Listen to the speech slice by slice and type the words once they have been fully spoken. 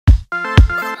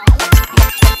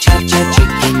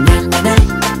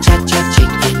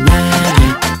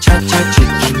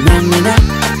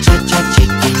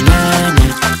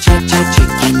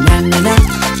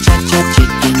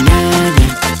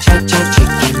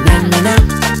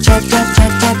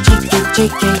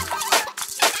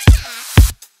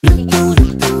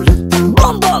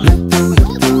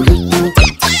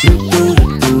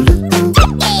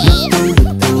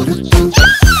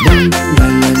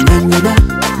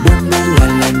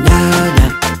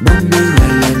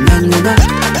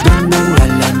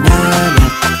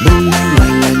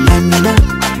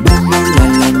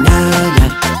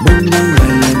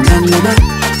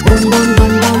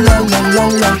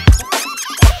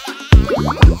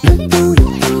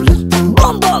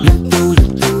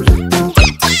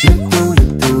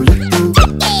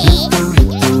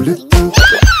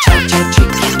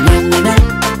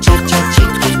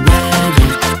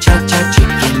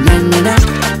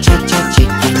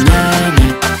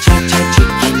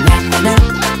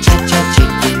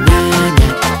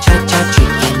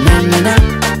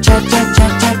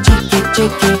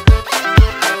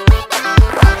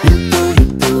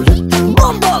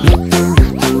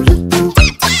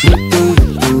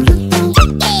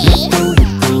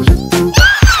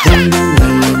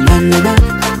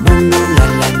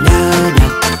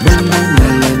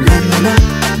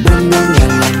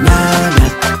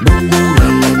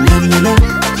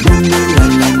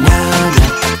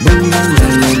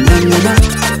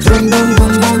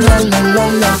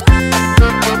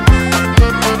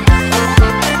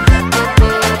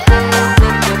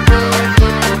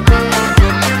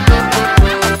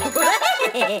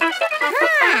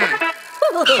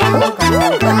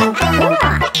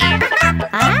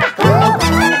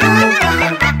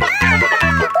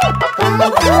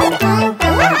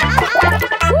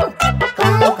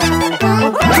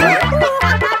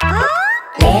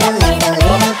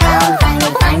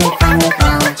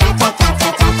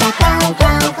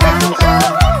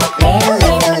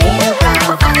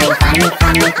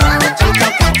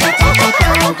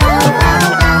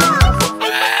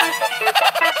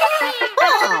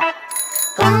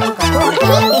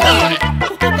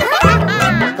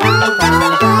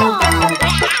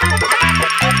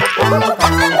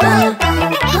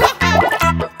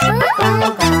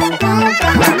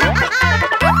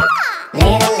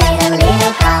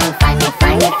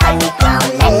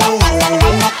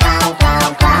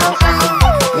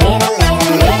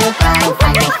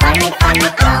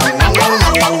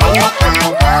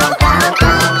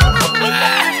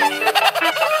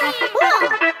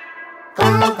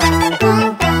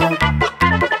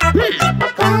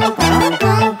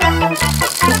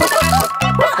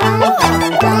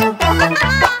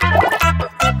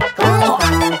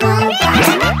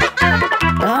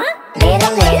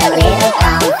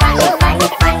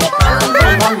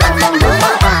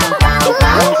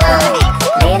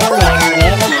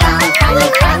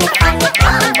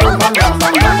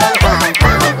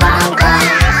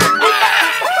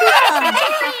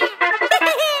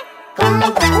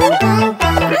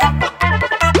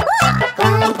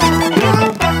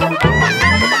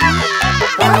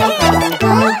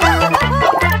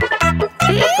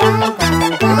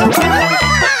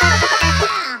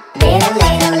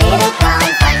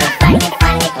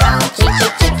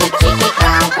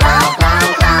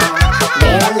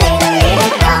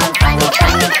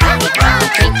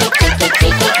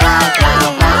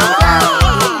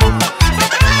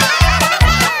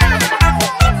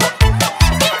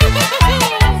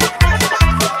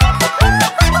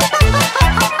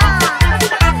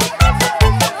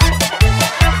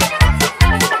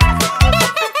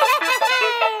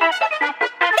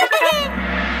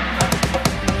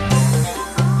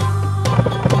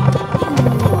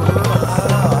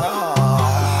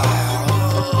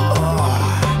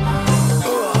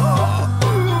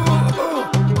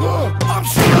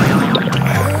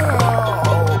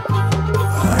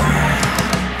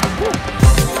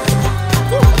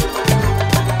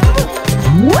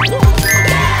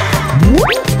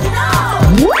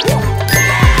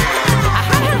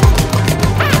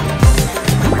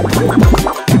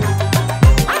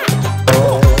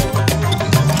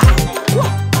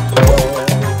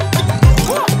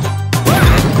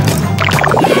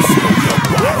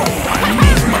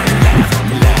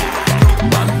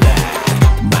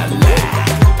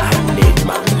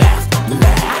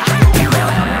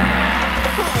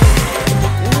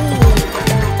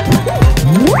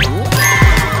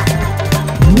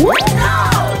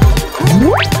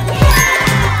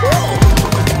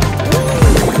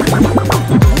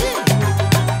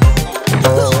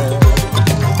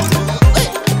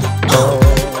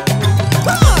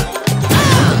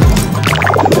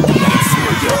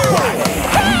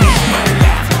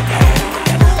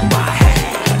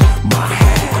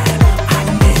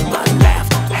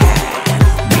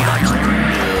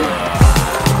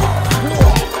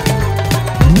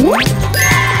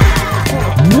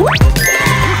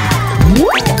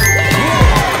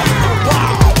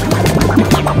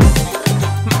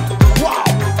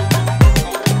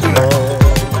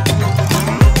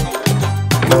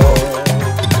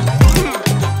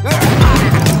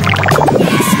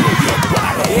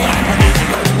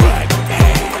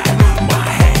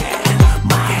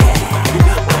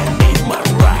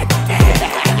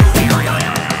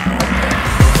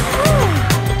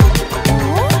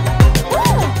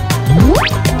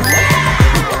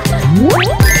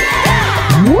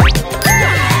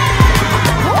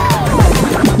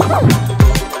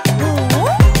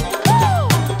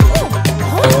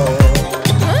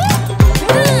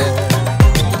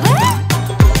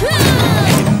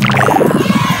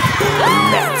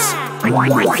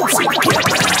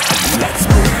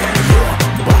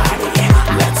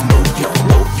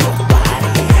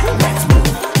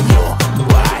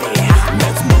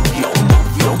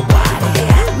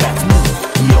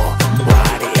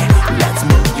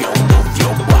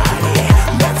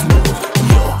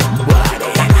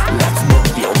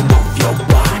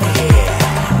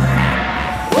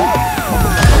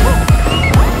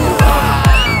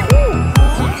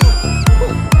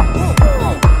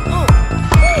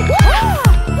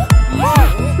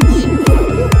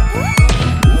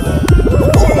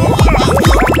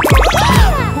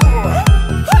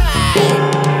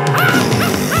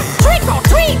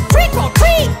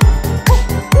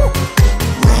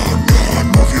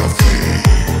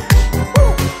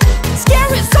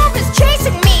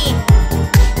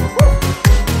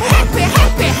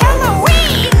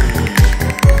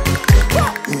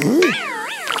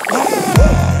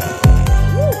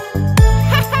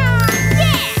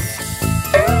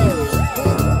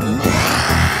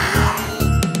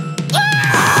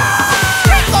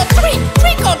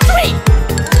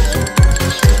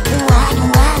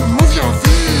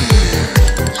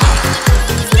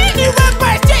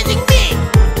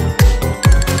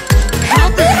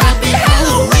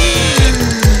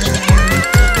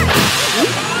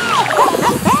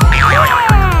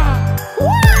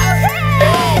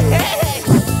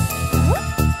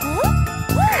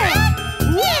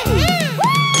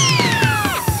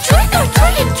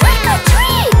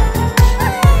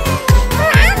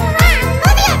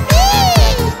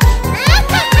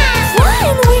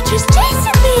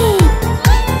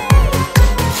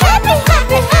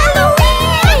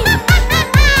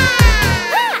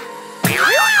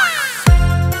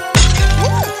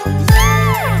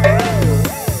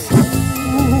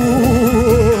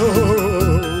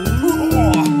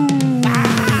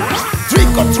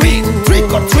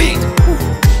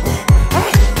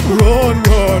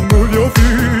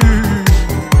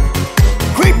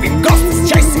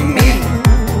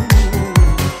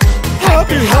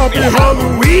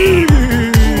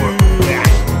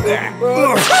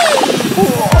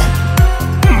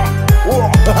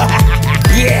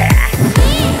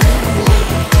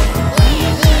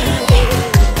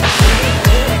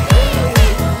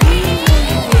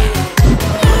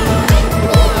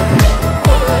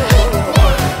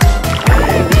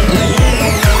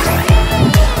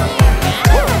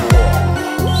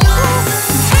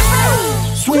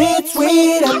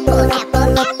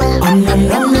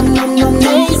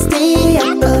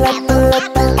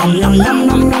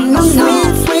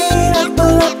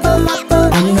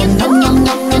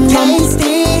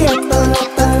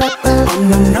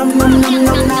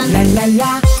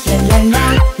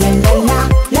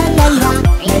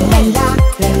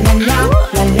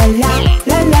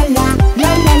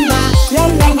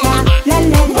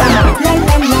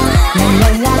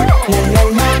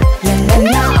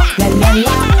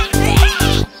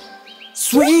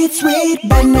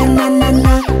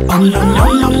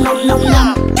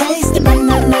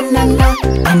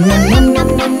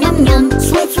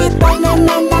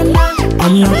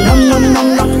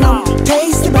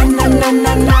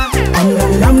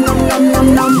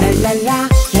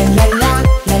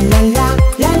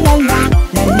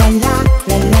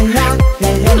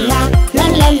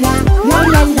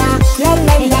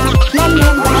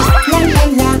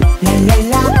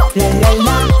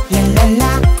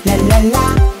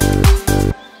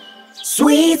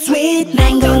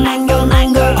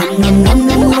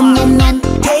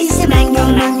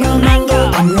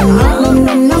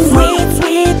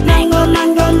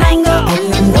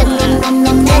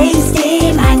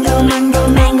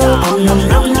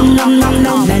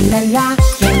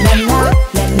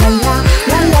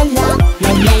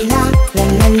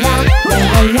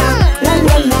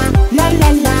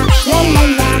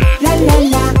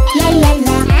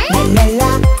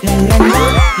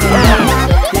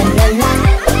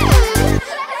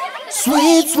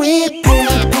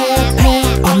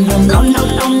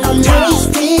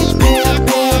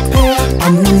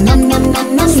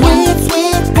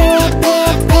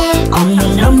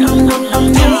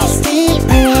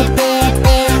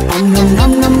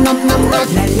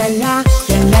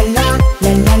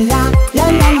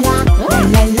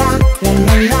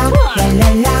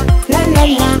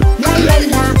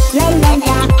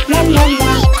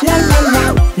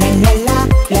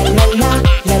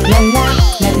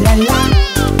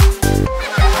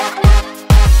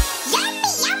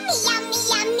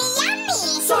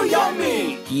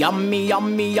Yummy,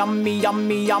 yummy, yummy,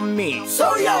 yummy, yummy.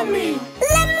 So yummy.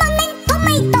 Lemon and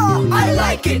tomato. I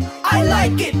like it, I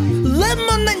like it.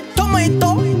 Lemon and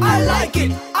tomato. I like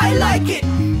it, I like it.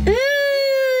 Yum,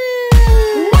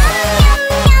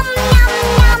 yum, yum, yum.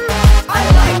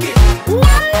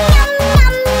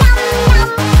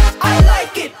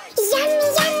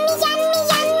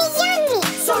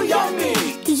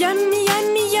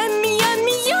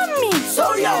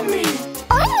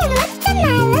 Onion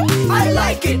watermelon. I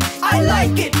like it, I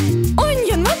like it.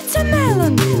 Onion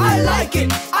watermelon. I like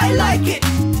it, I like it.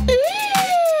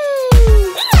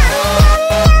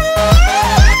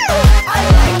 I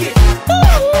like it.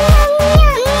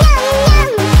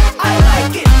 I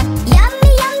like it.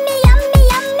 Yummy, yummy, yummy,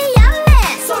 yummy, yummy.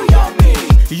 So yummy.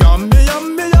 Yummy,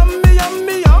 yummy, yummy,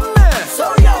 yummy, yummy. So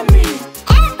yummy.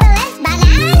 Apple and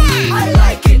banana. I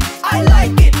like it, I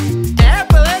like it.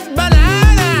 Apple and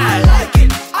banana. I like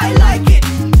it, I like it.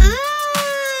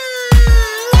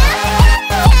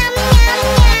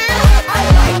 I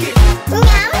like it.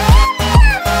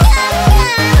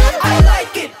 I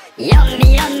like it. Yummy,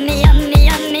 yummy, yummy,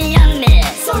 yummy, yummy.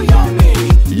 So yummy.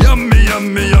 Yummy,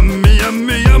 yummy, yummy,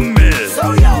 yummy, yummy. So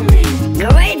yummy.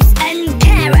 Grapes and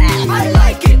carrot. I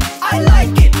like it, I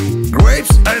like it.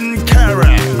 Grapes and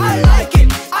carrot. I like it,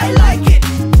 I like it.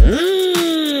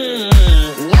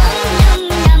 Yum, yum,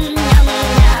 yum, yum,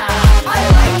 yum. I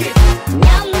like it,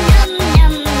 Yum, yum, yum,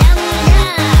 yum, yum.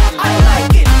 I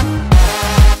like it.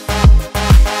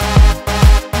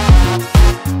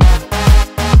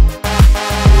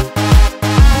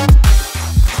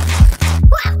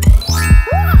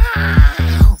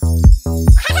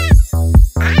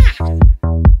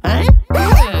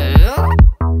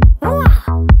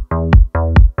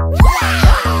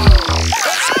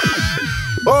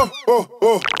 Oh, oh,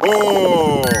 oh,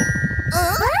 oh.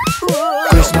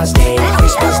 Christmas Day,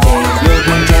 we'll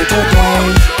bring joy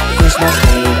today. Christmas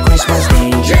Day,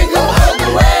 jingle all the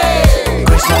way.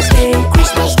 Christmas Day,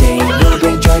 we'll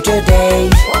bring joy today.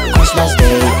 Christmas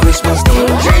Day,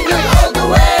 jingle all the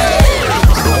way.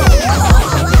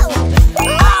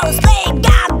 Oh, sleigh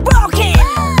got broken.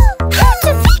 How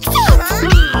to fix it?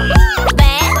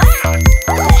 Bad?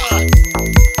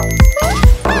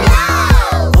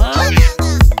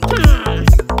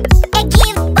 A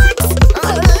gift box. A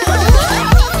candy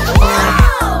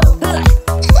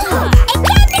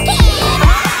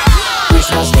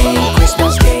cane.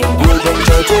 Christmas Day, we'll bring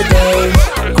joy today.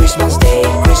 Christmas Day,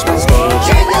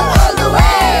 jingle all the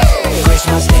way.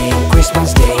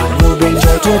 Christmas Day, we'll bring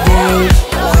joy today.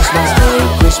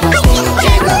 Christmas Day,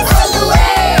 jingle all the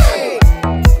way.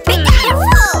 Be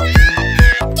careful.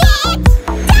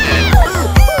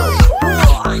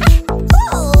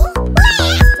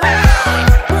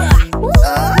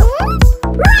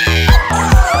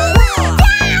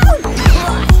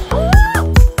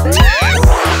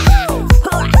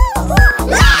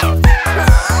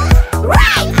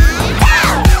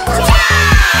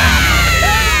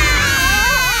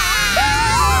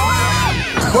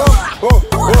 Oh, oh,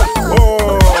 oh,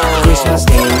 oh. Christmas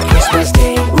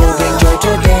Day, we'll bring joy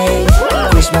today.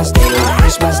 Christmas Day,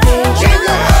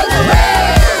 jingle all the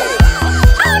way.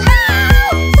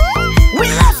 We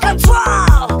lost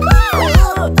control.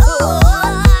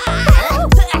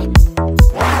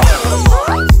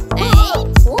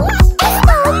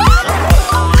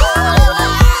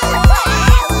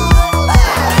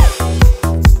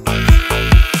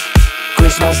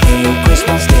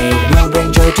 Christmas Day, we'll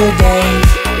bring joy today.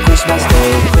 Christmas Day, jingle all the way. Christmas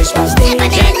Day, we'll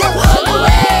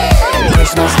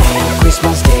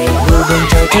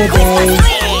bring joy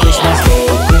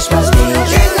today. Christmas Day,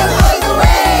 jingle all the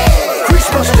way.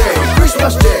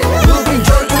 Christmas Day, we'll bring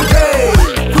joy today.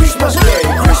 Christmas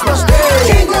Day,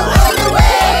 Jingle all the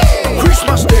way.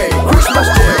 Christmas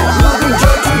Day, we'll bring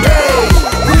joy today.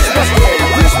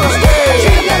 Christmas Day.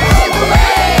 Jingle all the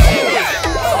way.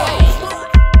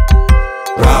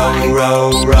 Row, row,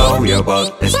 row your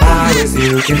boat as far as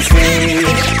you can see.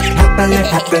 Happily,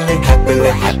 happily, happily,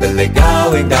 happily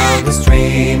going down the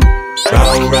stream.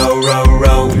 Row, row, row,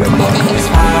 row your boat as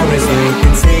far as you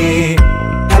can see.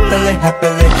 Happily,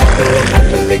 happily, happily,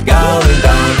 happily going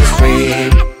down the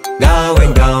stream.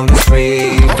 Going down the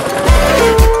stream.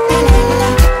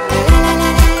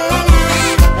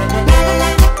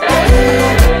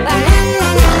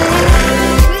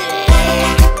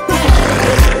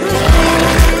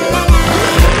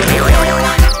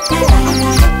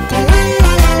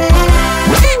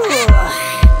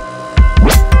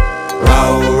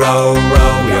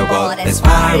 As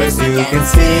far as you can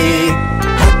see,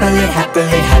 happily,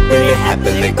 happily, happily,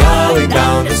 happily going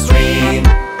down the stream.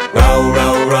 Row,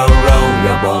 row, row, row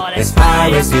your boat as far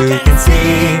as you can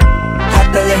see.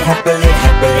 Happily, happily,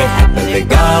 happily, happily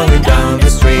going down the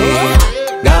stream.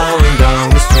 Going down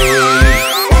the stream.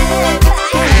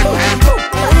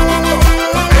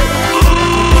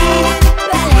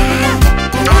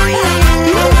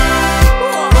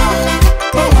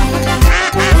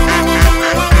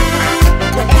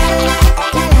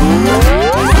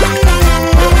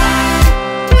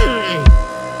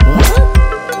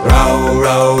 Row,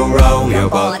 row, row your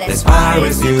boat as far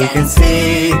as you can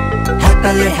see.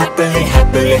 happily,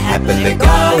 happily, happily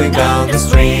going down the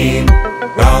stream.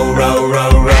 Row, row,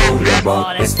 row, row your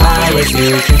boat as far as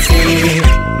you can see.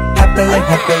 Happily,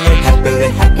 happily, happily,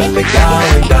 happily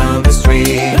going down the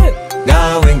stream.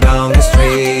 Going down the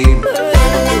stream.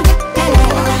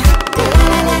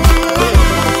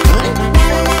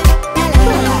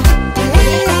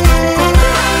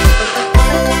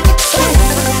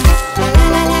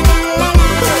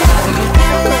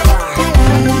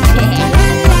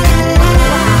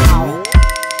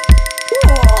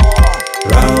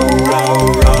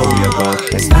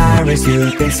 As far as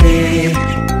you can see.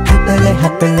 Happily,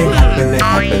 happily, happily,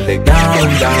 happily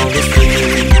going down the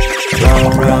stream. Row,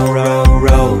 row, row,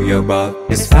 row your boat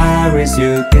as far as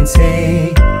you can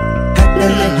see.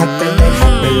 Happily, happily,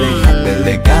 happily,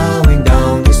 happily going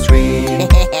down the stream.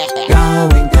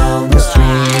 Going down the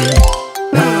stream.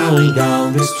 Going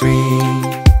down the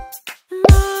stream.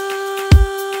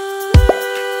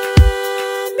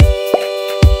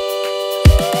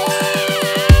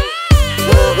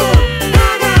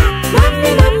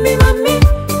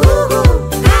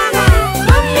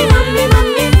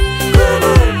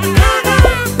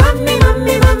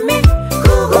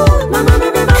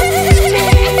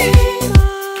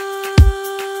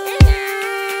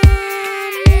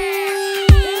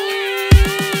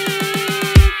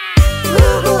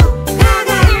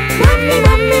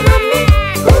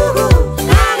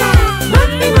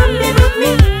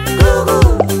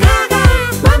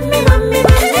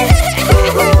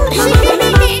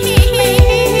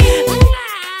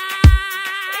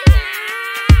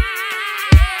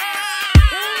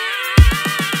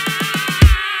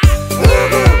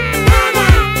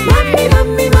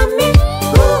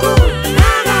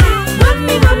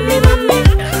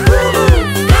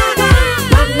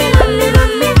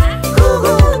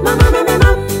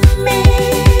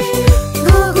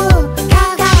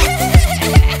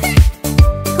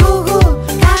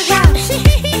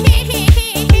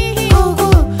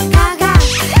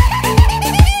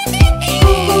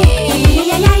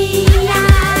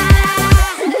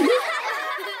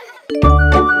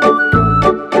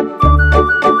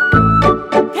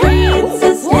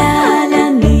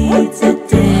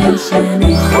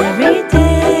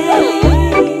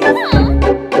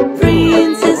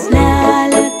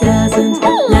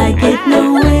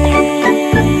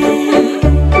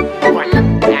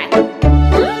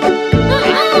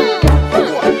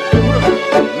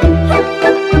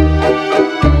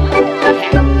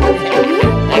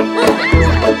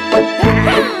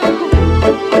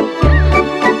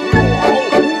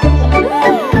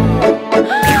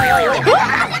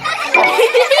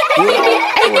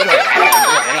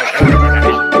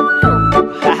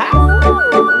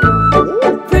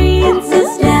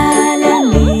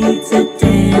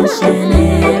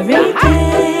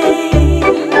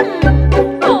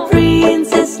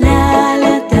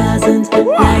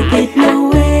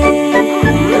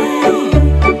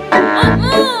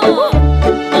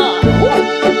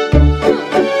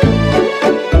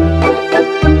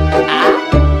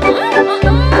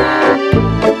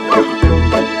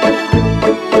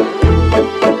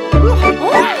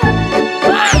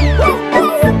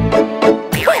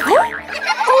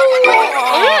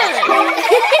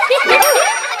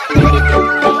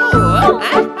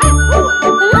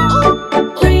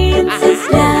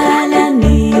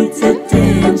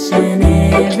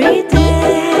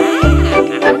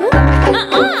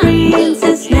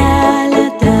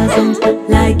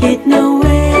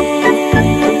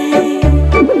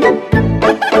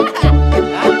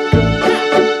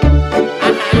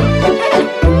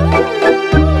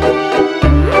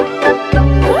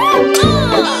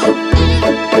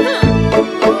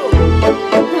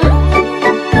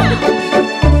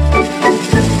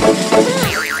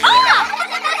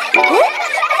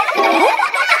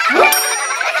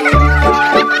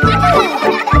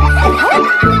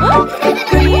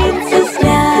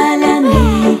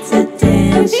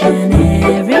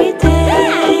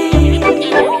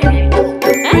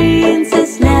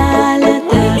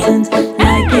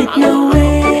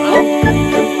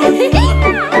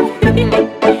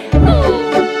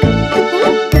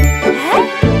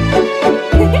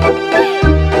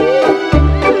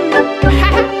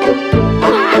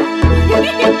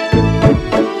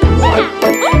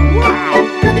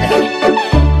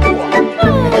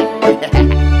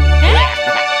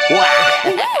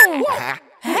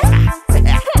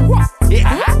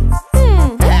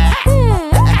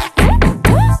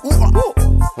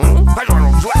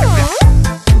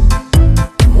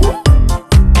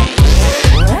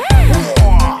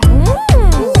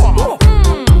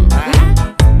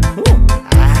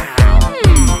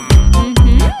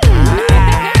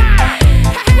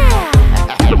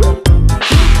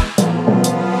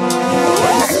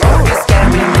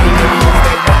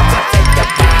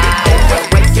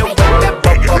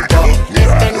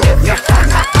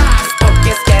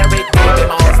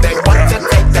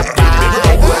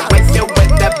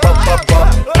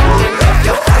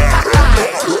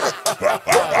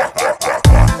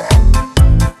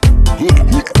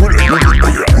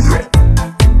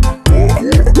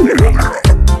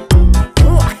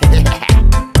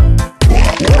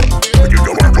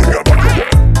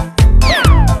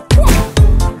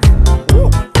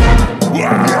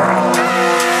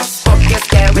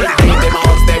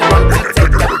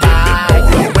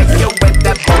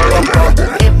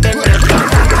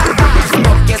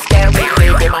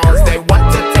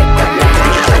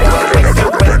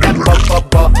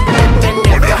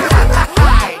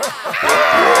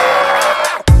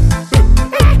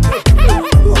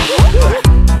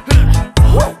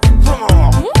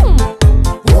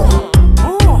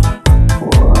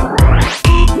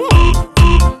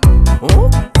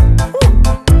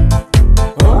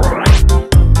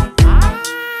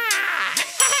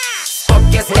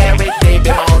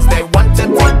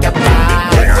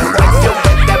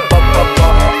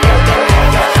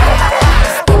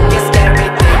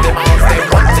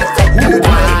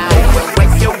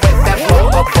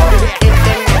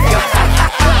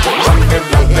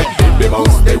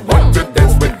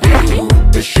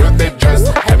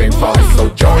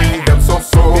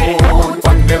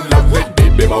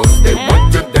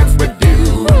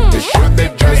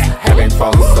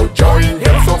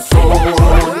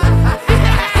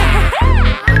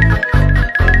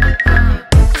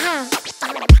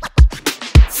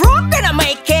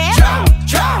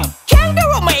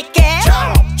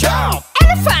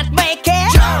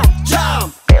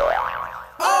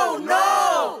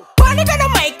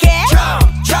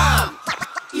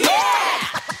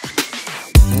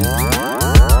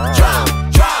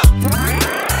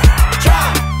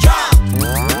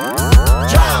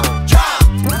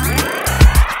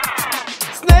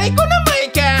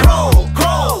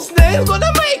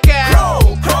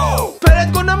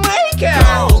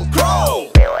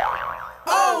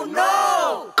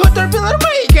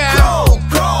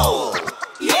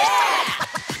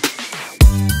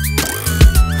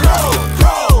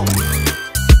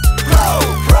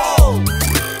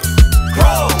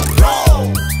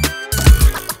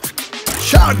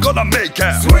 Not gonna make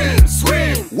it. Swim,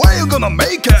 swim. Why you gonna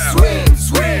make it? Swim,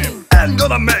 swim. Ain't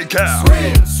gonna make it.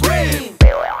 Swim, swim.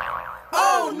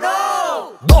 Oh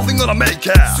no! Nothing gonna make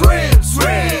it. Swim,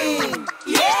 swim.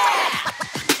 Yeah!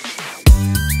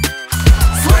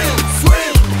 Swim,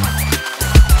 swim.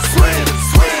 Swim,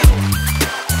 swim.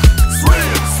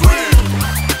 Swim, swim.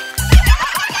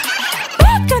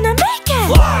 Bird gonna make it.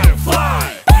 Fly, fly.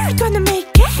 Bird gonna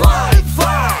make it. Fly,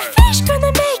 fly. Fish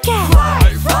gonna make it.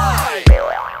 Fly, fly.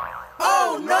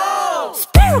 Oh no!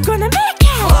 Sparrow gonna make it.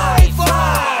 Fly,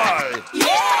 fly.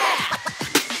 Yeah!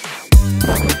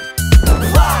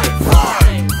 Fly, fly.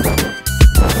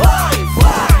 Fly,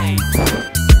 fly.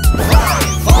 Fly,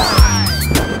 fly.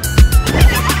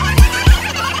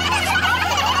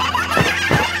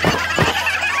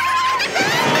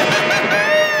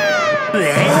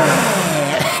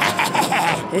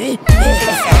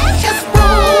 Just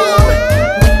roll.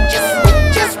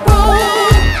 Just roll.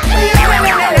 La la la la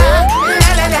la la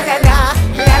la la la la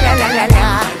la la la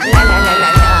la la la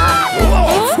la.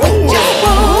 Just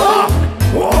roll.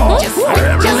 Just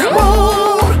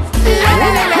roll. La la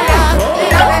la la la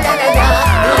la la la la la la la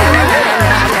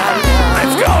la.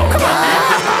 Let's go. Come on.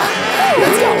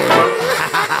 Let's go. Just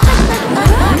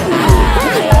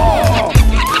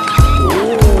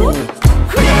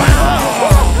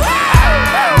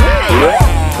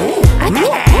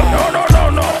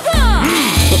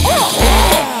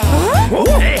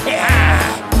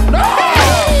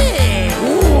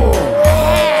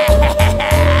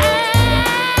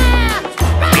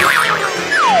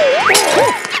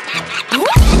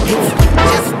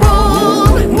roll. Just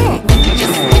roll. La la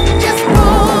la la la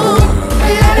la la la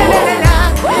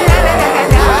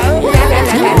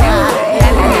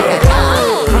la la la la la.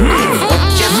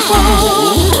 Just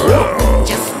roll.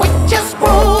 Just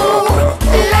roll.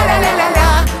 La la la la la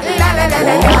la la la la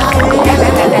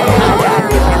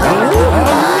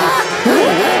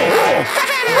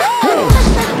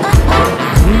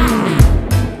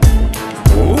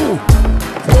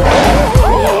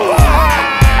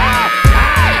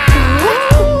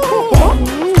la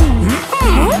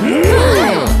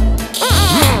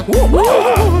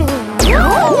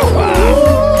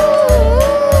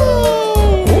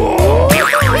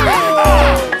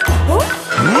la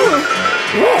la Just roll.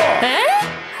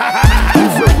 Just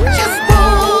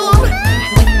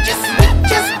roll.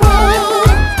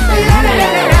 La la la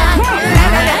la la la la la la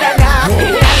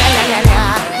la la la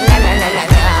la la la.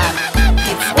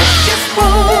 Just roll.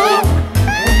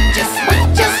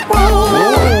 Just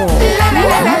roll. La la la la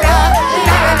la la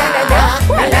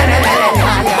la la la la la la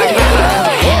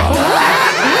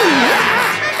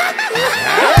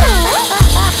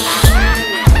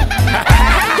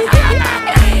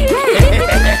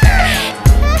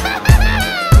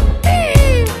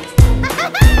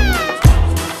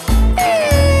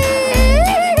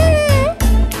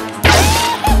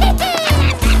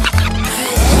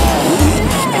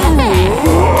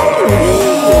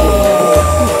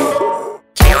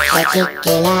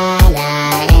Chicky,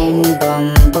 Lya-Lya, and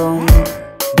Boom, Boom,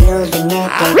 building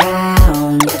at the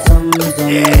ground. Zoom,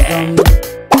 zoom, zoom.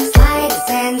 Slides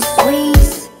and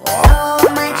squeeze, so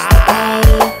much to pay.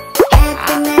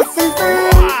 Happiness and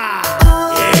fun,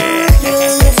 all through the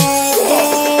day.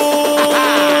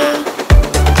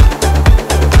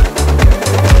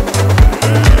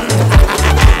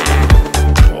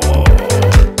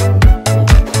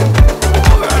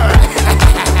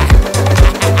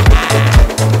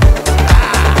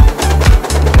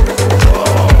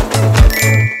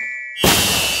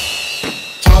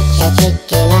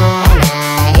 Chicky,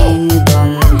 Lya-Lya, and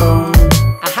Boom, Boom,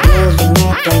 building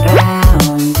at the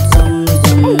ground. Zoom,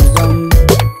 zoom, zoom.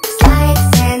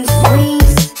 Slides and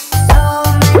squeeze, so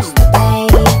much to pay.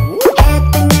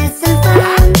 Happiness and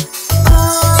fun,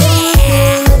 all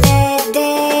through the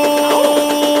day.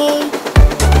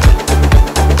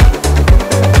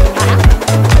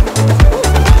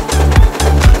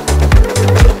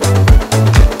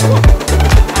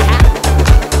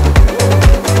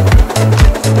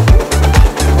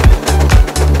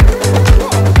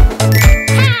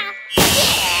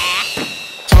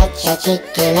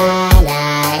 Chicky, Lya-Lya,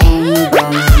 and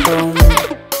Boom, Boom,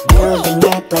 building a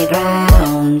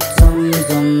playground. Zoom,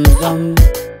 zoom, zoom.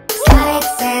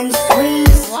 Slides and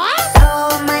squeeze, so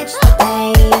much to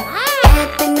pay.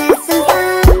 Happiness and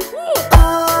fun,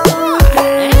 all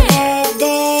through the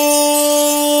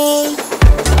day.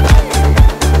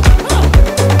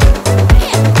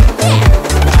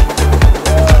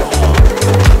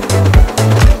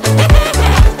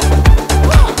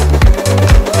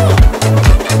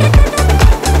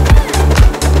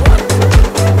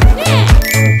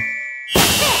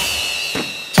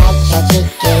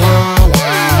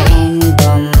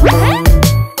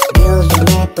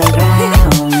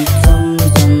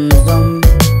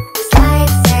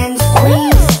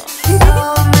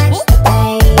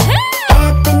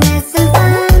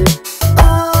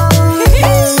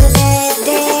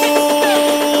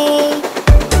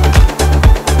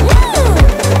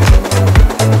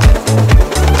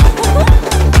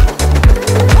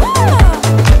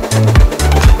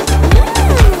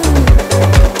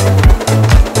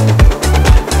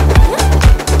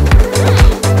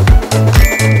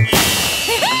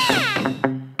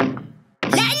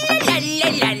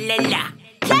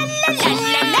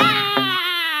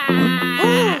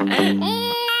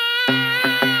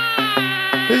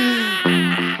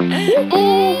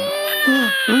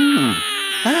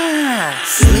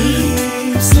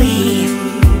 Sleep, sleep,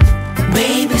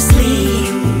 baby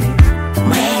sleep.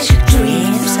 Magic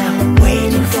dreams are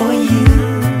waiting for you.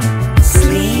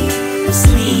 Sleep,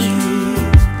 sleep,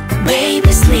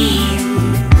 baby sleep.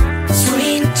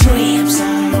 Sweet dreams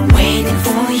are waiting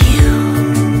for you.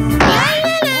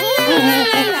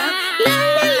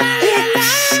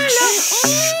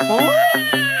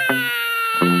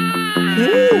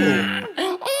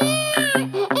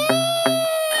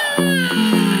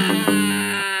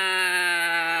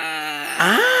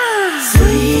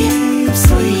 Sleep,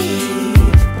 sleep,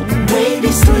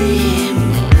 baby sleep.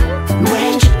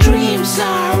 Magic dreams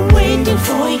are waiting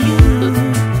for you.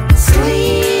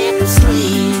 Sleep,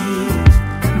 sleep,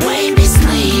 baby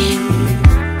sleep.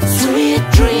 Sweet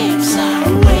dreams are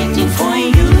waiting for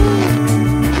you.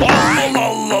 La la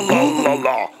la la la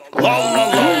la. La la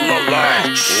la la la.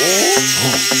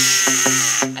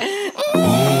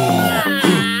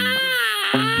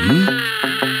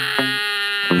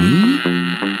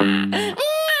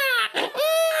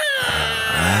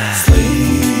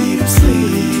 Sleep,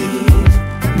 sleep,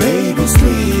 baby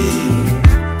sleep.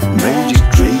 Magic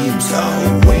dreams are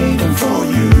waiting for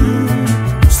you.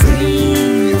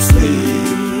 Sleep,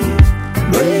 sleep,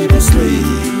 baby sleep.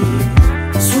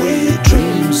 Sweet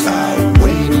dreams are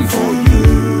waiting for you.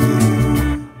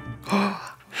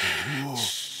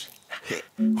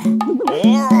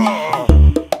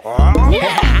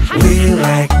 We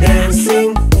like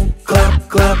dancing, clap,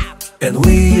 clap, and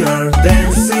we are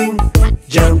dancing,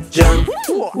 jump, jump.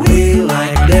 We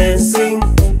like dancing,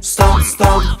 stomp,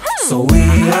 stomp, so we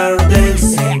are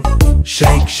dancing,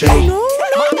 shake, shake. No,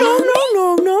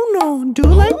 do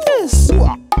like this.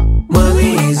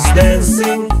 Mommy is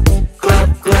dancing, clap,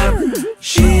 clap.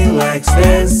 She likes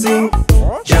dancing,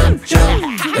 jump,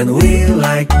 jump, and we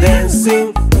like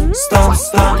dancing, stomp,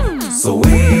 stomp, so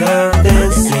we are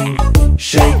dancing,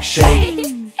 shake, shake.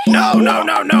 No,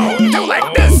 do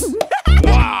like this.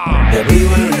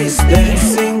 Everyone is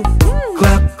dancing,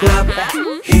 clap, clap.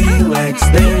 He likes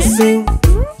dancing,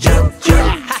 jump,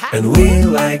 jump, and we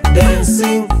like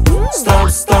dancing, stomp,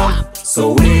 stomp,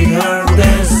 so we are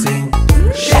dancing,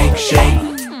 shake, shake.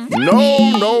 No,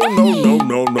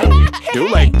 do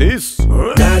like this.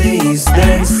 Daddy is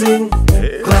dancing,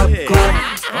 clap, clap.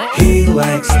 He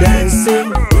likes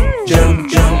dancing, jump,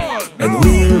 jump, and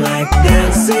we like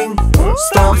dancing,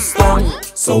 stomp, stomp,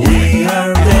 so we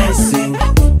are dancing,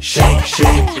 shake,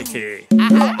 shake.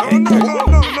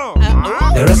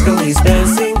 The rascal is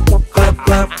dancing, clap,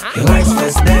 clap. He likes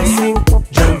fast dancing,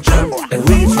 jump, jump, and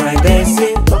we try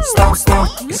dancing, stomp, stomp.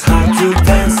 It's hard to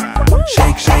dance,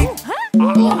 shake, shake.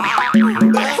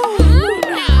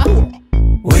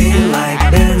 We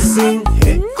like dancing,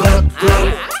 clap, clap,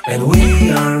 and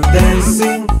we are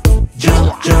dancing,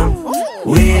 jump, jump.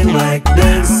 We like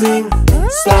dancing,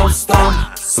 stomp,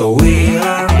 stomp, so we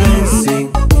are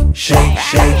dancing, shake,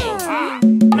 shake.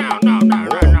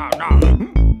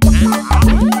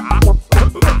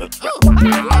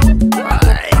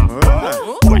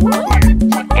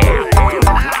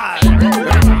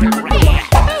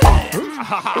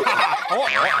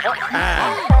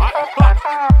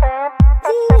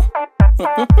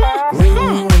 Ring,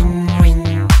 ring, ring.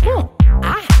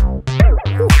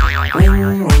 Ring, ring,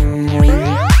 ring.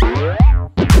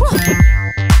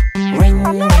 Ring,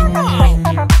 ring, ring.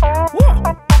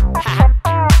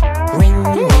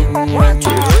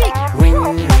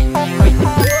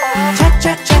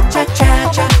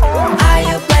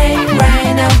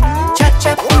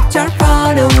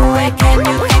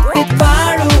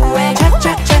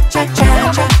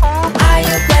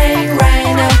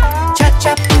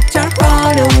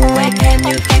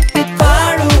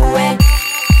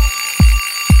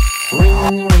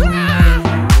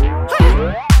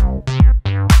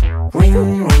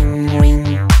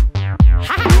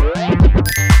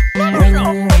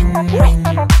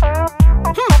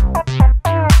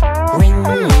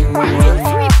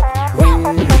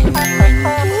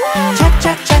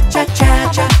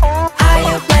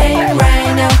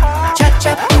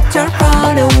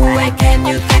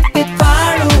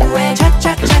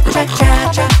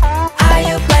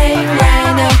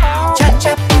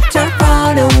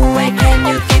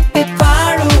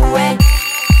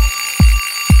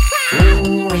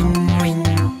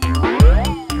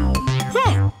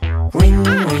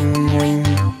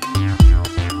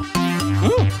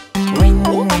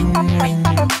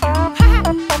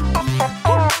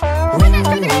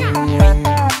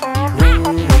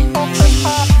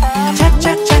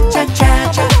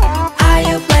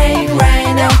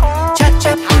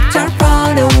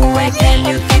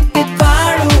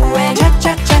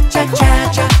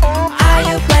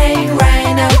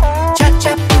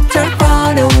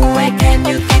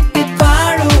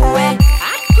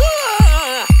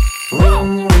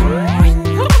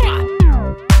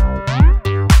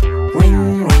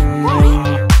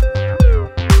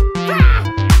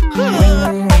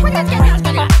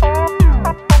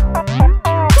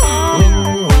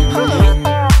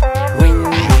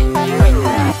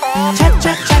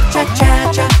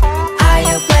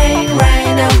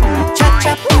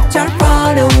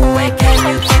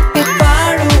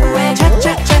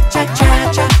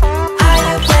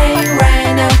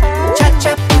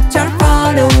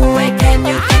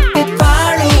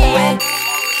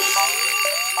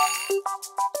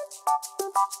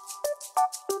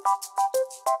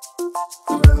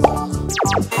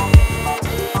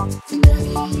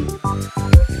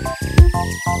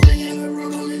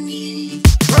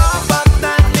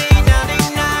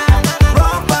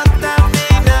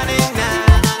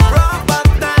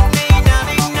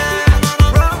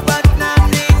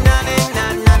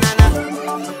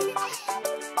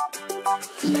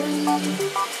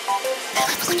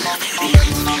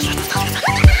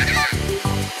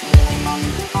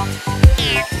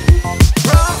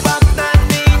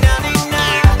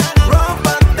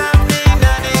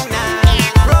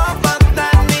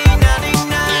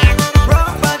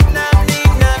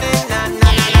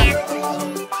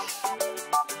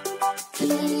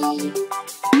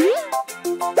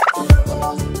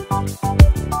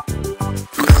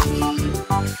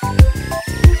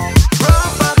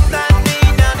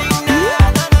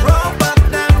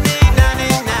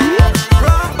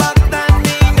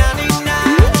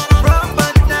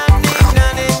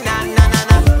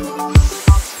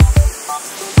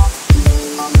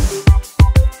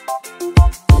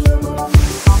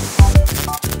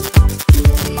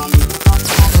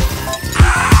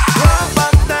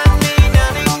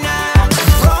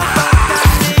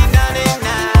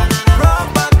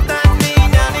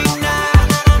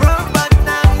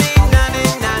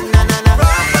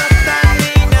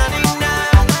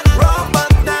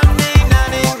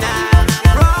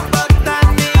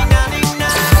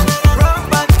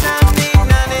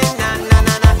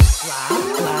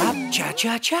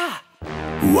 cha-cha.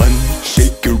 One,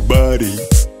 shake your body.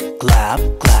 Clap,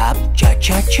 clap,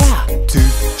 cha-cha-cha. Two,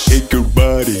 shake your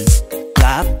body.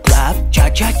 Clap, clap,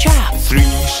 cha-cha-cha. Three,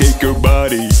 shake your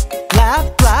body.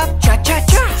 Clap, clap,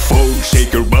 cha-cha-cha. Four,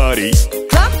 shake your body.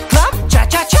 Clap, clap,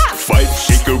 cha-cha-cha. Five,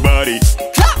 shake your body.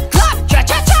 Clap, clap,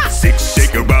 cha-cha-cha. Six,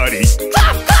 shake your body.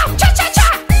 Clap, clap, cha-cha-cha.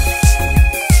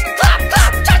 Clap,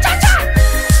 clap, cha-cha-cha.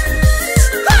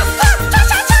 Clap, clap,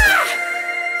 cha-cha-cha.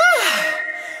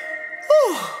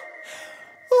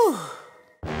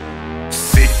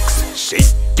 Six,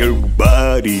 shake your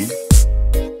body.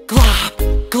 Clap,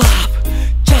 clap,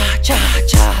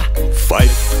 cha-cha-cha.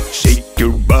 Five, shake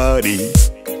your body.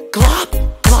 Clap,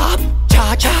 clap,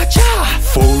 cha-cha-cha.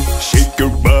 Four, shake your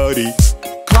body.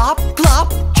 Clap, clap,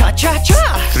 cha-cha-cha.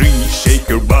 Three, shake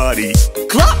your body.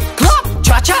 Clap, clap,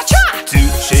 cha-cha-cha. Two,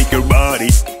 shake your body.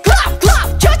 Clap,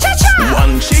 clap, cha-cha-cha.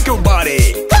 One, shake your body.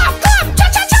 Clap, clap,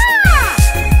 cha-cha-cha.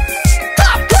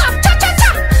 Clap, clap,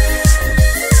 cha-cha-cha.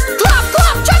 Clap,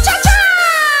 clap, cha-cha-cha.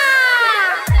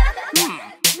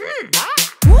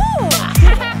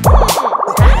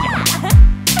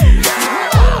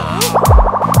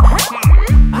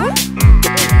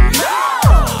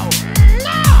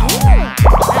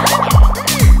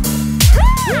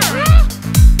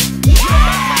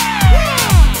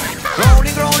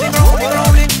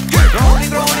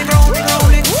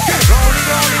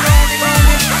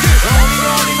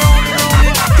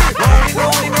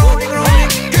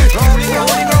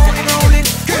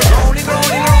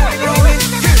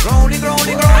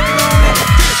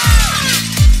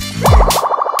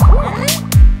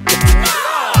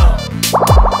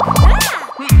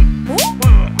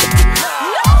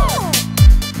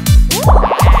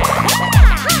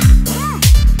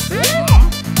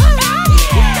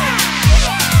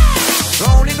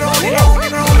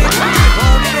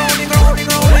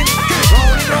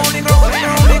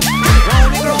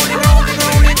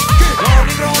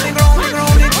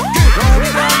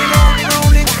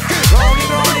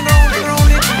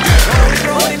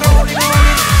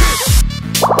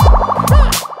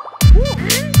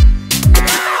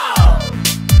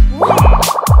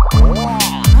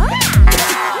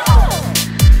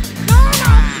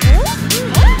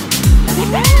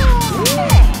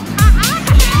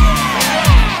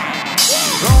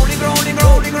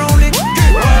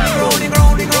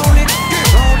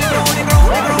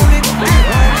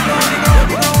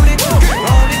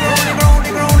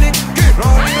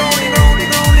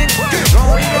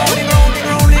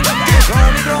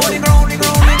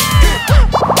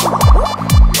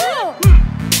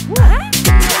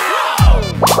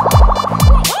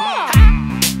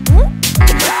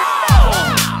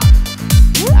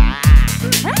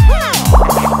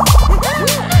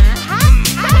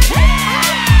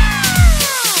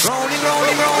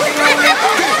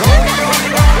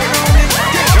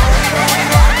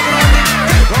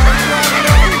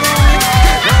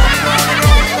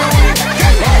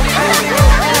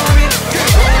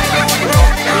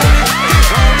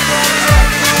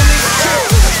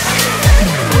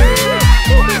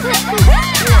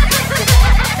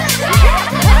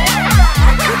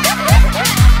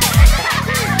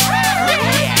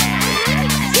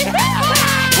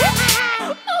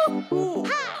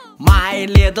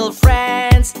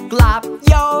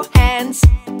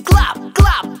 hands. Clap,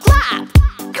 clap, clap.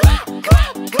 Clap,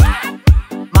 clap, clap.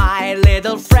 My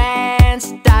little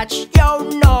friends, touch your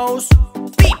nose.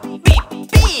 Beep,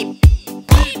 beep, beep.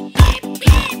 Beep, beep,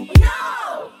 beep.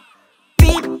 No.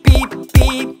 Beep, beep,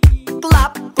 beep.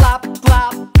 Clap, clap,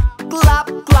 clap. Clap,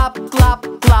 clap, clap,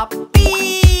 clap.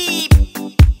 Beep.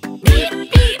 Beep,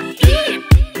 beep, beep.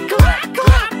 Clap,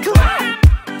 clap, clap.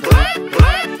 Clap,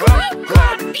 clap, clap,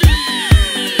 clap.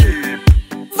 Beep.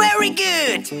 Very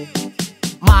good.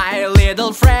 My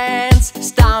little friends,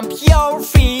 stomp your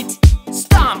feet.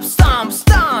 Stomp, stomp,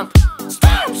 stomp.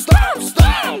 Stomp, stomp,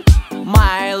 stomp.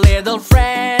 My little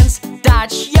friends,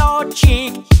 touch your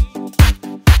cheek.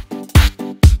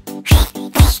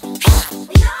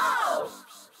 No.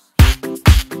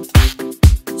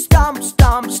 Stomp,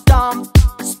 stomp, stomp.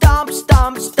 Stomp,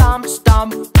 stomp, stomp,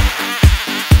 stomp.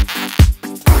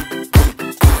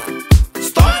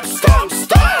 Stomp, stomp,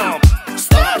 stomp.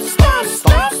 Stomp, stomp,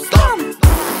 stomp, stomp.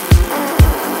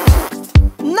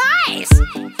 Nice!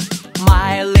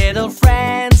 My little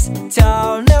friends,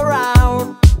 turn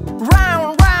around.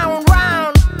 Round, round,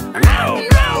 round. Round,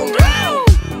 round, round.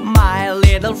 My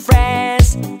little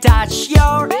friends, touch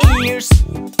your ears.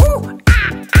 Ooh,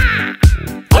 ah, ah.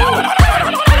 Ooh, ah,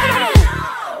 ah.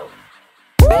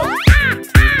 Ooh, ah,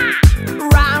 ah.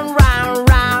 Round, round,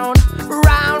 round.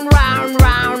 Round, round,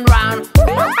 round, round.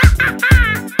 Ooh, ah, ah.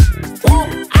 Ooh,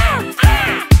 ah,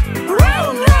 ah.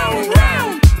 Round, round,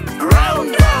 round. Round,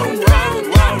 round, round,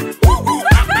 round. Ooh,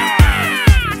 ah, ah.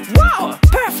 Wow,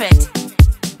 perfect.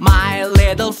 My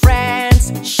little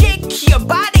friends, shake your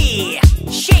body.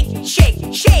 Shake,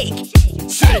 shake, shake.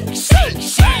 Shake, shake,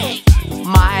 shake.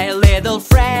 My little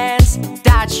friends,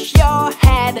 touch your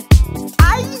head.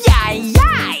 Ay, ay,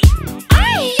 ay.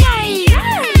 Ay, ay,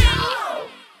 ay.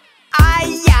 Ay,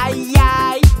 ay,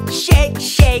 ay. Shake,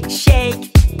 shake,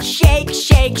 shake. Shake,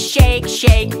 shake, shake,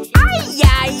 shake. Ay,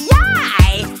 ay,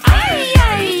 ay. Ay,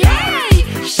 ay, ay.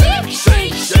 Shake,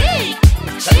 shake, shake.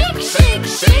 Shake, shake,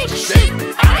 shake, shake.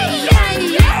 Ay,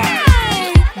 ay,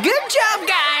 ay. Good job,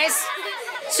 guys.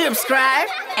 Subscribe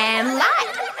and like.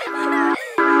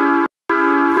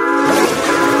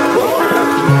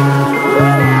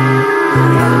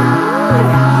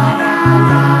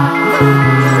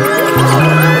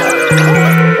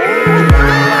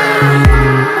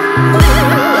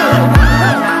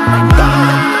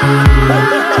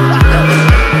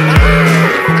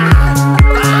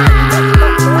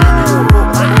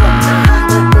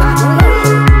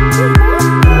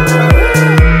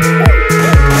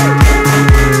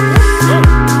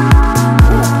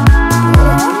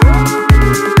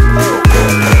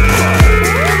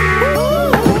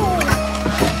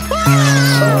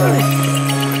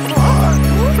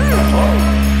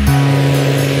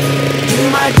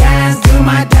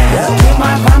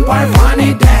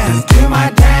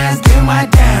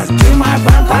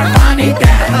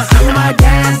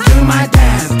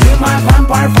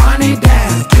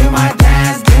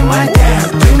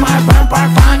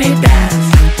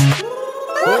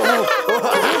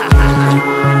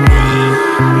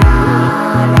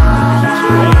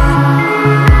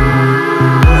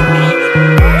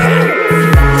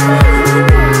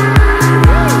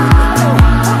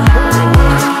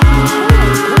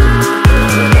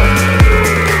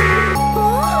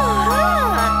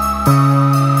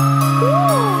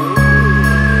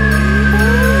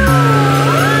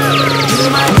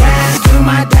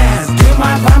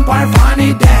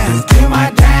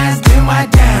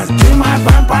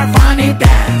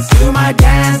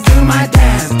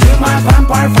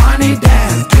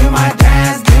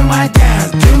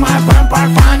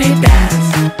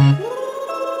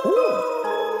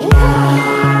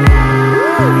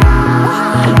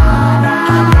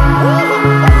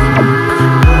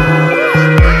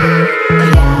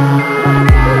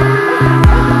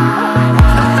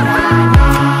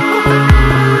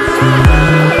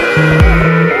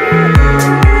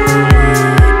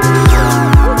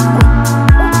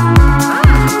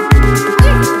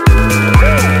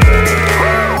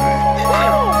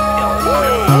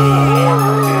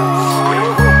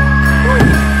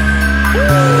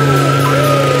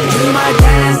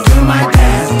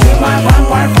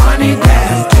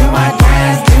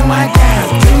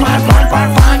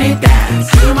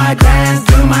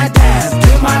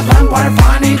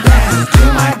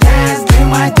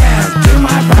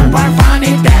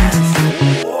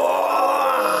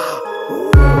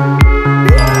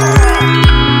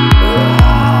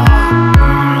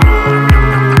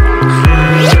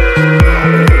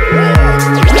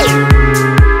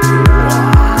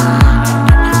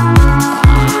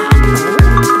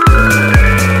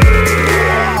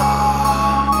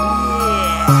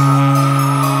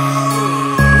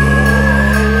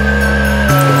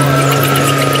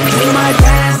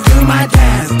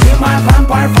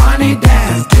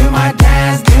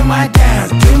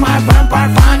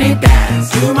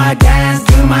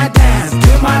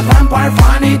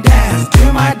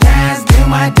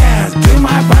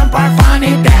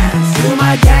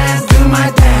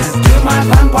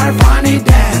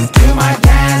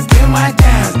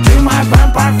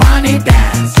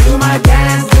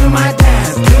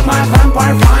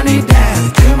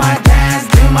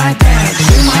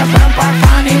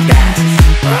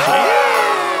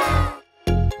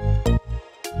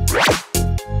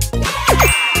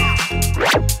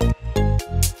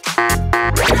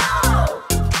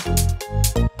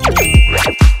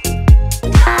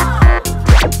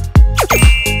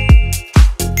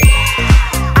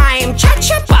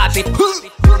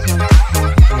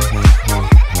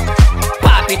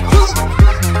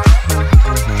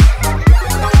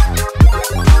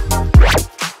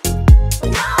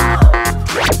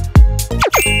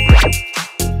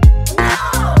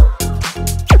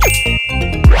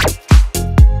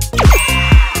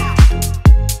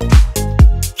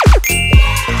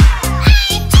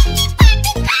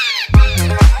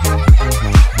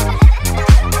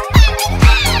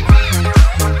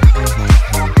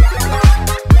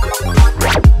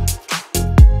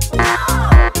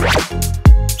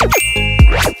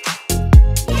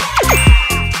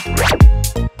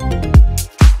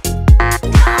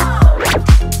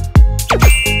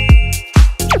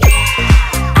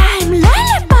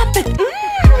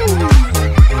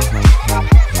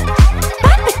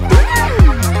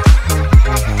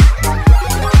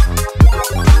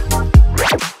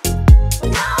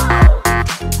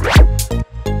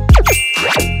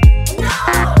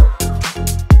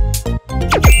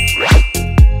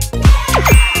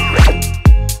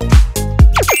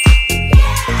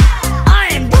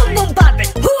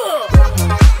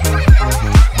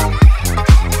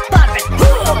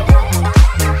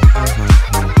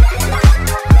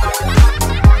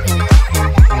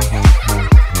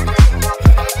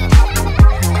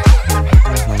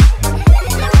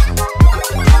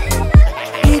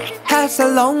 has a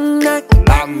long neck.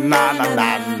 Na na na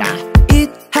na na.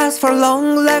 It has four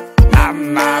long legs. Na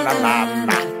na na na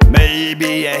na.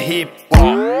 Maybe a hippo.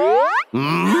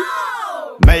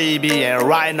 Maybe a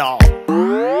rhino.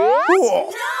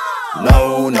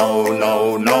 No, no,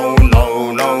 no, no,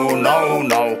 no, no, no,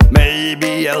 no.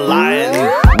 Maybe a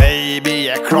lion. Maybe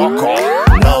a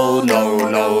crocodile. No, no,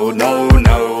 no, no,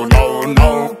 no, no,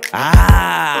 no.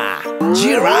 Ah,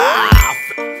 giraffe.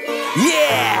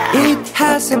 Yeah. It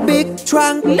has a big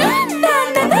trunk. Na na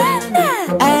na na na.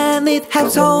 And it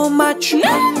has so much.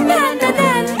 Na na na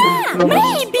na na.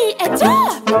 Maybe a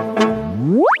dog.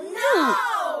 No.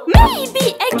 Maybe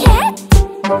a cat.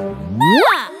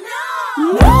 No.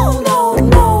 No, no,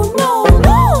 no, no,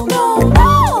 no, no,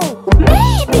 no.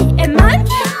 Maybe a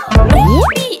monkey.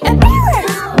 Maybe a parrot.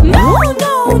 No,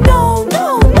 no, no, no,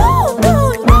 no, no,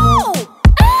 no.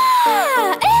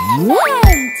 Ah,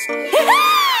 elephant.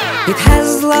 It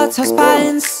has lots of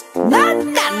spines. Na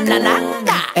na na na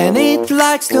na. And it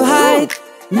likes to hide.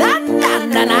 Na na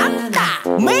na na na.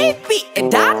 Maybe a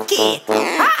donkey. Ha,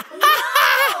 ha, ha,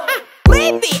 ha.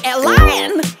 Maybe a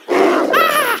lion.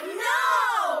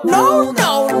 No,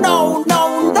 no, no, no,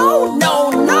 no, no,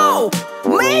 no.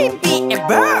 Maybe a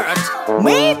bird.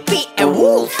 Maybe a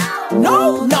wolf.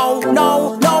 No, no,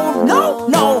 no, no, no,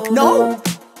 no, no.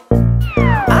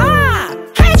 Ah,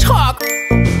 hedgehog.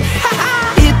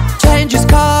 It changes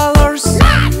colors.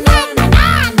 Na na na na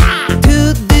na.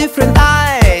 Two different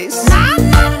eyes. Na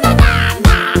na na na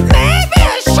na. Maybe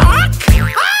a shark.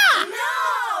 Ah.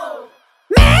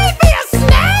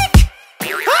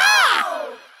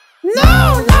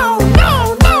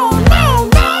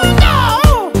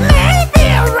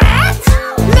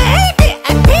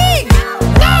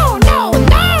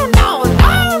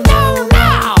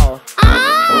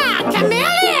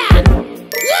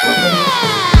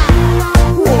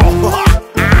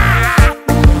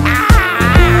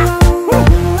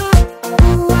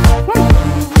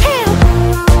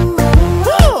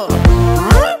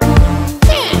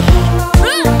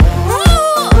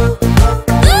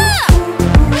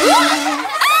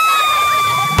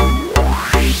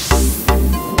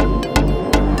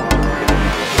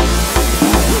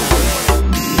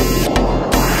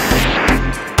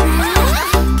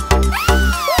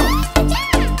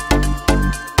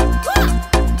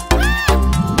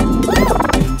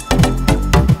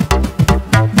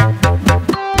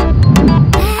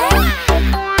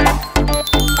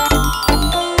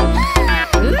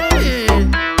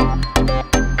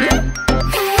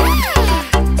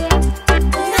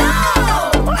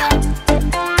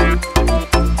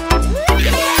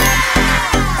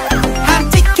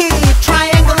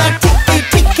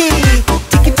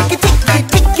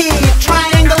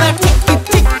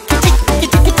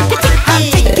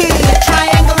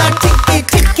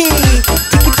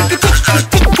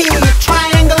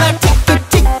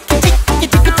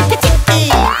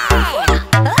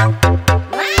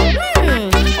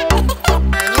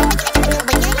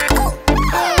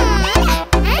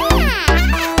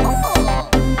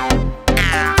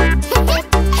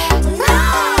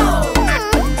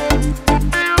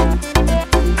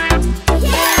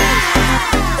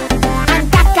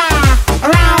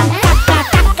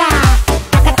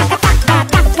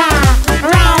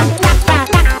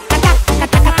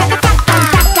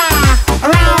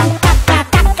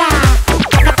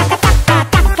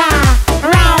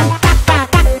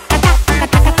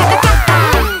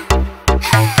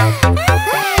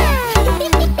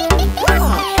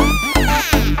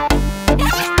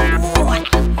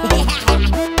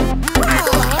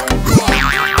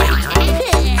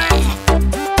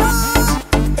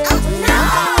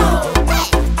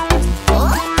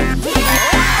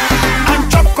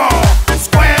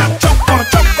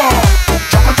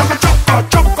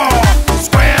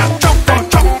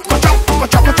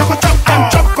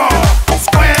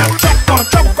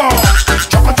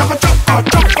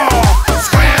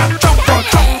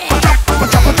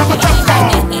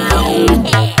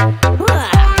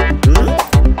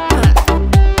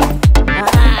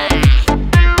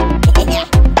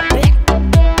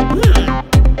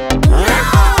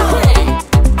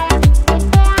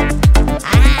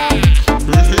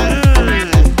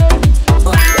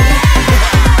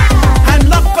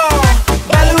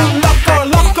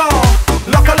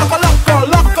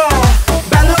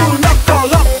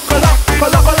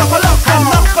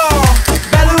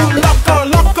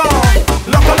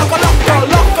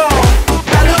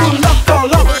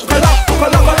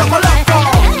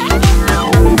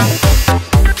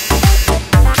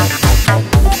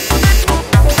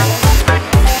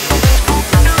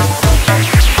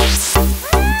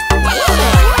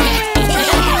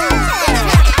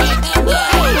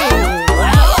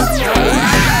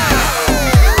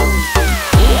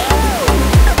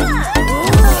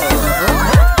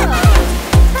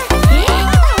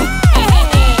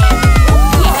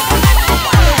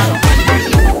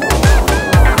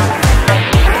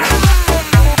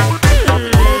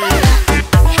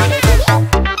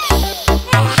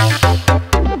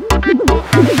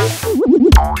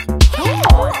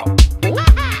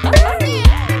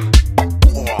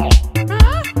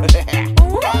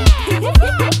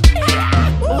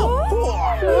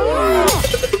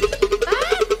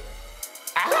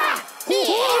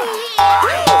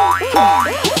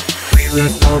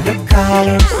 lost all the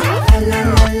colors. La la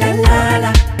la la la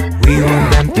la. We want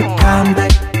them to come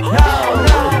back. No,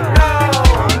 no, no.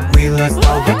 We lost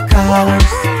all the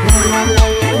colors. La la la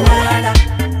la la la.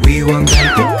 We want them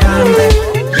to come back.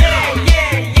 Yeah,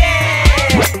 yeah, yeah.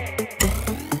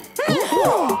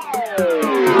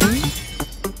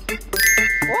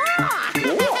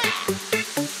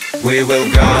 We will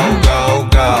go, go,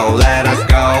 go. Let us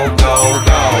go, go,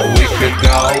 go. We should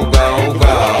go, go,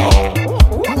 go.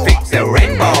 Fix the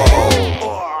rainbow.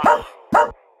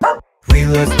 We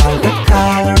lost all the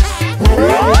colors. La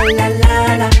la la la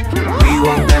la. We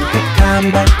want them to come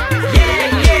back. Yeah,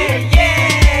 yeah,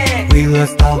 yeah. We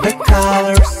lost all the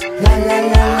colors. La la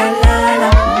la la la la.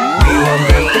 We want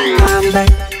them to come back.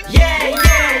 Yeah,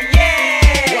 yeah, yeah.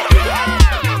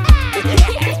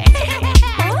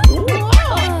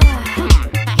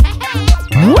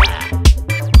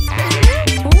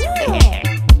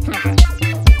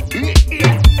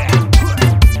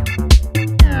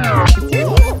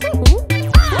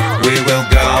 We will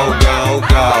go, go,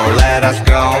 go. Let us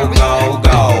go, go,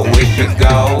 go. We should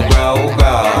go, go,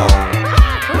 go.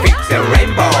 Fix the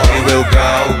rainbow. We will go,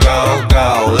 go, go.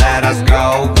 Let us go,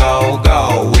 go, go.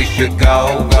 We should go,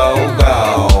 go, go.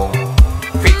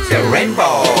 Fix the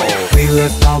rainbow. We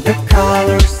lost all the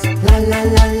colors. La la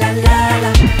la la la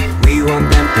la. We want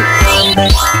them to come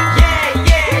back. Yeah,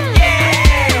 yeah,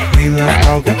 yeah. We lost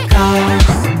all the colors.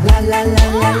 La la la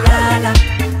la la la.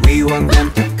 We want them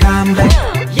to come back.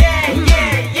 Yeah,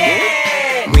 yeah,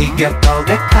 yeah. We get all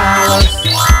the colors.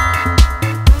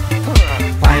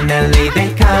 Finally they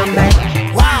come back.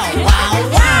 Wow, wow,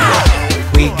 wow.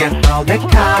 We get all the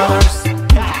colors.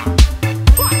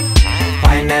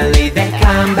 Finally they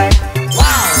come back.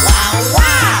 Wow, wow,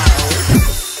 wow.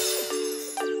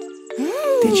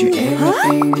 Did you ever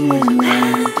think when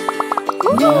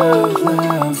love,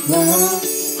 love, love?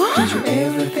 Did you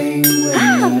ever think when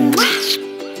love,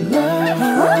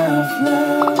 love,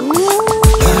 love?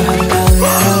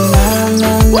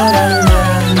 La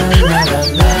la la la la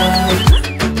la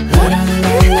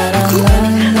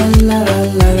la la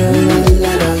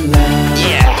la la.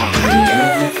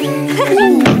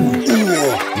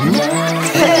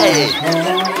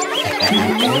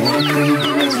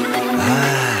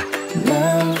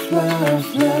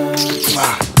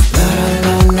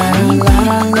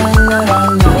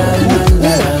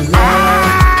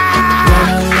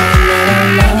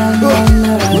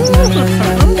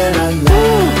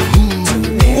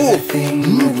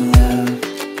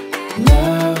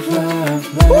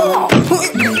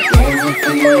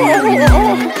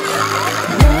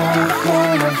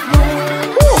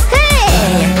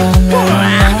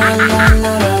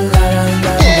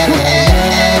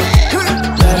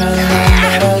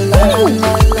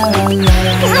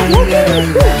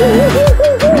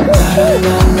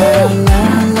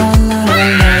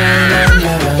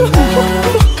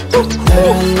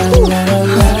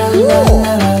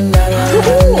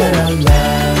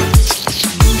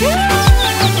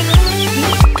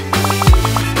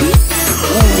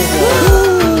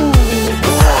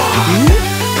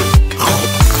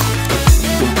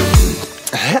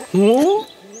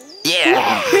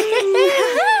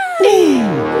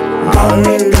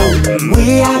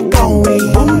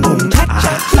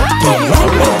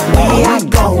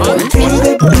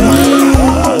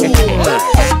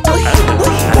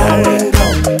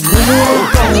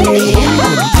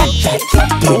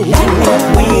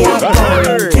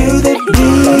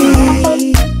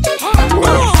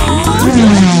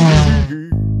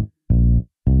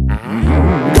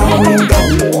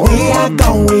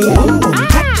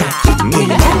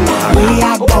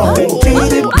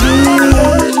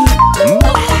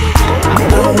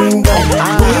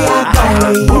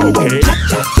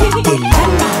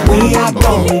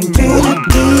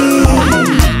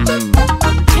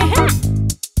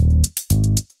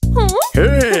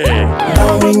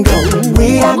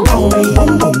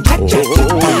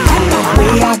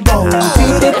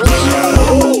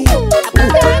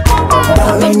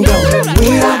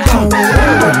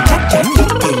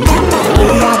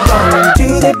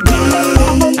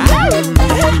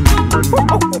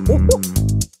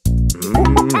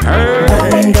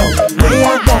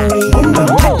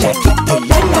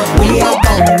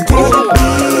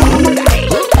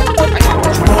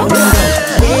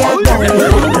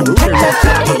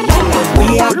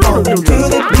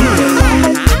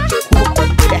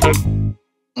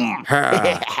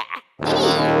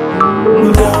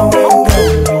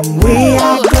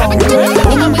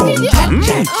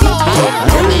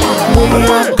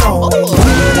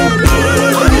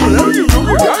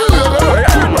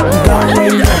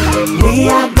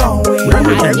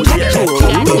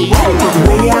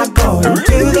 We are going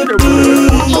to the beach.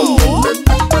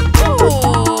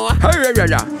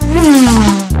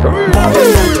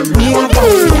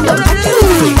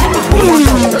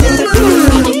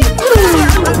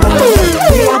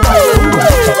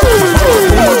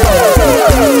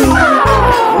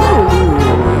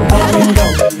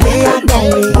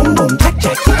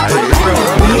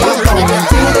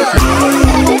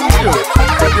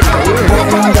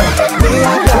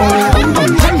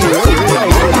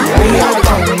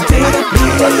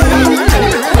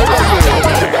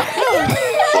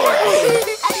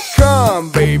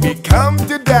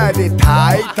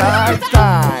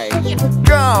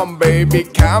 Come, baby,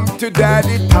 come to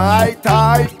daddy. Tie,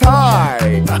 tie,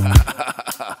 tie.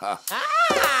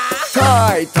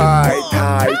 Tie, tie,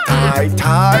 tie, tie,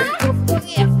 tie.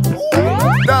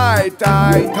 Tie,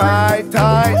 tie, tie,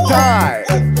 tie, tie.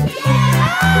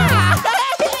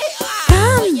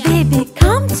 Come, baby,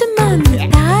 come to mommy.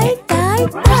 Die, die,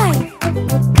 die.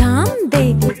 Come,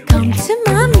 baby, come to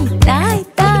mommy. Die,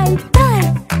 die, die.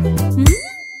 Hmm?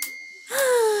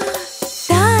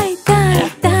 Die, die,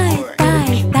 die,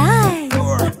 die, die.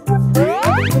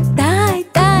 Die,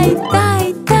 die,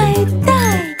 die, die,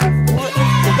 die.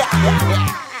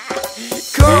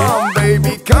 Come,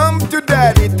 baby, come to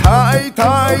daddy. Tie,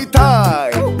 tie,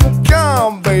 tie.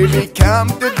 Come, baby, come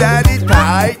to daddy.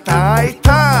 Tie, tie,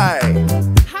 tie.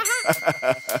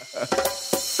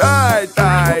 Tie,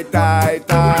 tie, tie,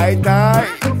 tie, tie.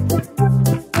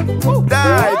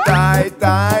 Tie, tie,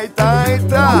 tie, tie,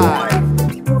 tie.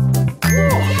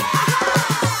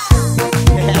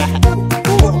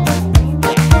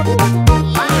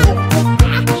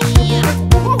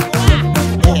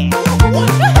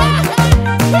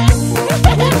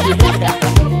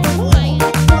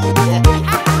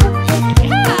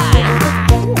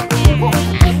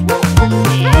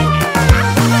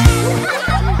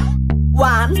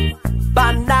 One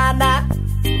banana,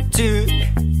 two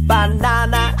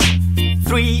banana,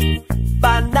 three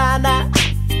banana,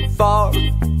 four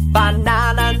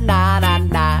banana, na na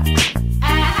na.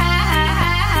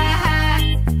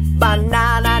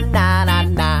 Banana, na na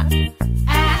na.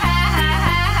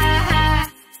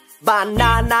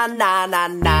 Banana, na na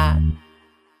na.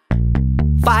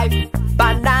 Five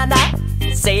banana,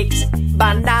 six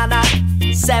banana,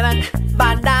 seven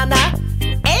banana,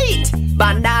 eight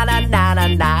banana, na na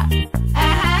na.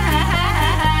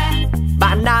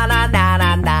 Banana, na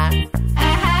na na.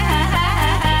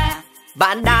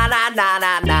 Banana, na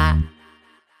na na.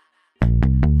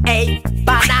 Eight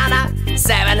banana,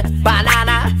 seven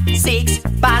banana, six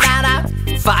banana,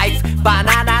 five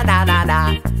banana, na na na.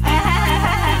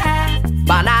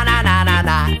 Banana, na na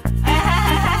na.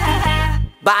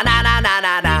 Banana, na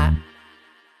na na.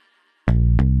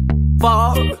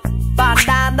 Four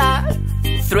banana,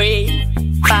 three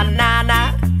banana,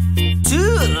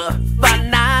 two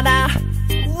banana,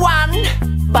 one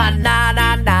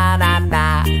banana, na na na.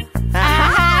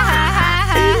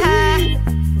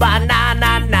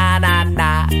 Banana, na na na.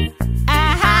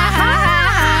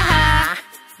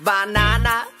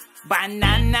 Banana,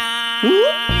 banana,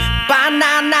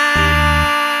 banana,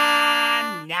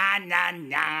 na na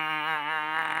na.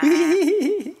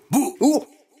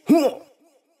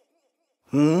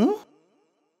 Hmm?